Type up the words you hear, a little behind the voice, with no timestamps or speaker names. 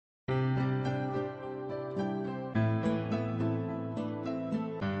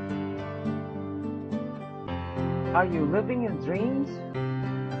Are you living your dreams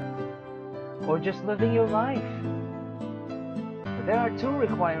or just living your life? There are two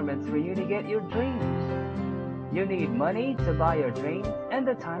requirements for you to get your dreams. You need money to buy your dreams and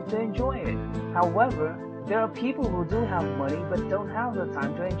the time to enjoy it. However, there are people who do have money but don't have the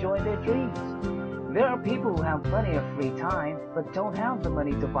time to enjoy their dreams. There are people who have plenty of free time but don't have the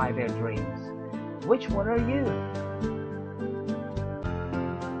money to buy their dreams. Which one are you?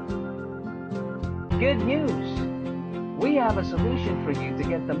 Good news! We have a solution for you to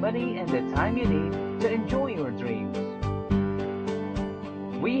get the money and the time you need to enjoy your dreams.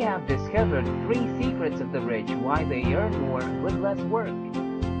 We have discovered 3 secrets of the rich why they earn more with less work.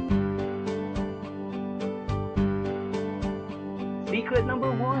 Secret number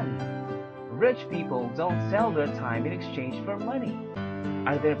 1. Rich people don't sell their time in exchange for money.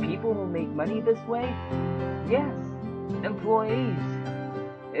 Are there people who make money this way? Yes, employees.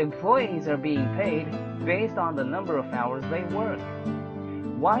 Employees are being paid based on the number of hours they work.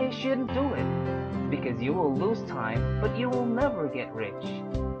 Why you shouldn't do it? Because you will lose time, but you will never get rich.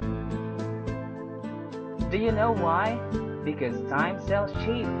 Do you know why? Because time sells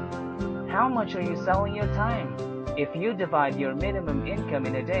cheap. How much are you selling your time? If you divide your minimum income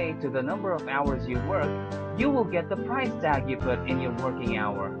in a day to the number of hours you work, you will get the price tag you put in your working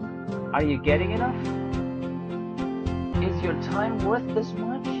hour. Are you getting enough? Is your time worth this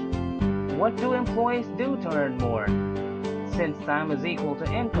much? What do employees do to earn more? Since time is equal to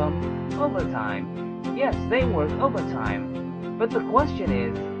income, overtime. Yes, they work overtime. But the question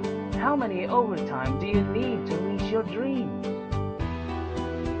is, how many overtime do you need to reach your dreams?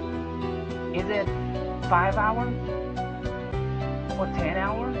 Is it 5 hours? Or 10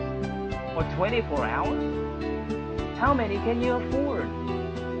 hours? Or 24 hours? How many can you afford?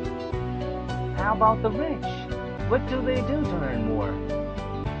 How about the rich? What do they do to earn more?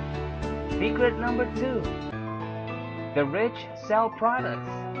 Secret number 2. The rich sell products,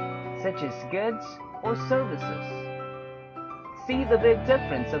 such as goods or services. See the big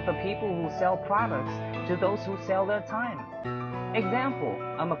difference of the people who sell products to those who sell their time. Example,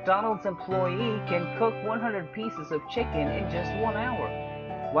 a McDonald's employee can cook 100 pieces of chicken in just 1 hour,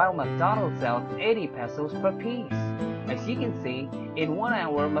 while McDonald's sells 80 pesos per piece. As you can see, in 1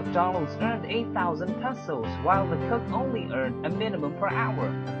 hour, McDonald's earned 8,000 pesos, while the cook only earned a minimum per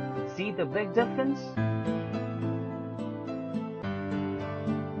hour. See the big difference?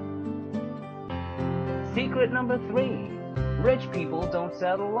 Secret number 3. Rich people don't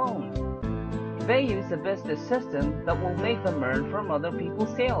sell alone. They use a business system that will make them earn from other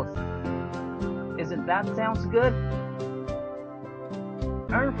people's sales. Isn't that sounds good?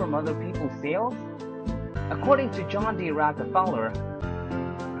 Earn from other people's sales? According to John D. Rockefeller,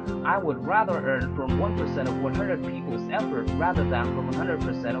 I would rather earn from 1% of 100 people's effort rather than from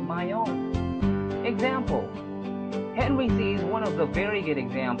 100% of my own. Example, Henry C is one of the very good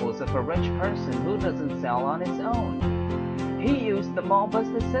examples of a rich person who doesn't sell on his own. He used the mall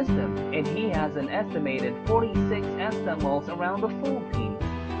business system, and he has an estimated 46 ESTA malls around the Philippines.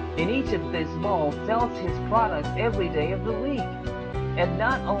 And each of these malls sells his products every day of the week. And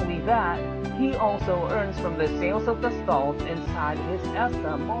not only that, he also earns from the sales of the stalls inside his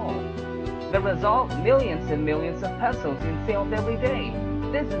ESTA mall. The result, millions and millions of pesos in sales every day.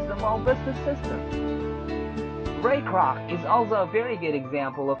 This is the mall business system. Ray Kroc is also a very good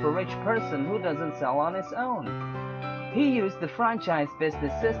example of a rich person who doesn't sell on his own. He used the franchise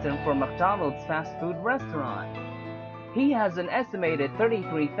business system for McDonald's fast food restaurant. He has an estimated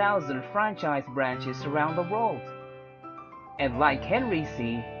 33,000 franchise branches around the world. And like Henry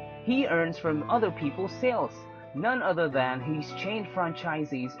C., he earns from other people's sales, none other than his chain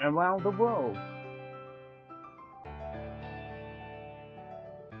franchisees around the world.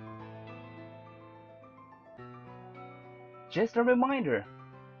 Just a reminder,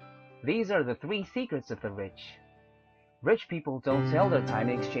 these are the 3 secrets of the rich. Rich people don't sell their time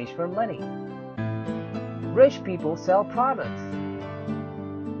in exchange for money. Rich people sell products.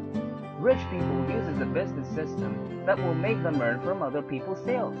 Rich people uses a business system that will make them earn from other people's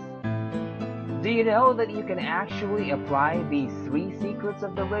sales. Do you know that you can actually apply these 3 secrets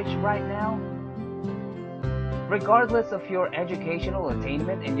of the rich right now? Regardless of your educational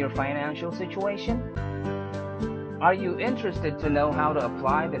attainment and your financial situation? Are you interested to know how to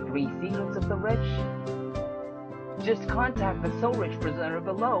apply the 3 secrets of the rich? Just contact the So Rich presenter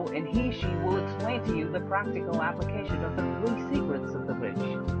below and he/she will explain to you the practical application of the 3 secrets of the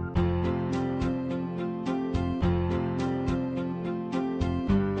rich.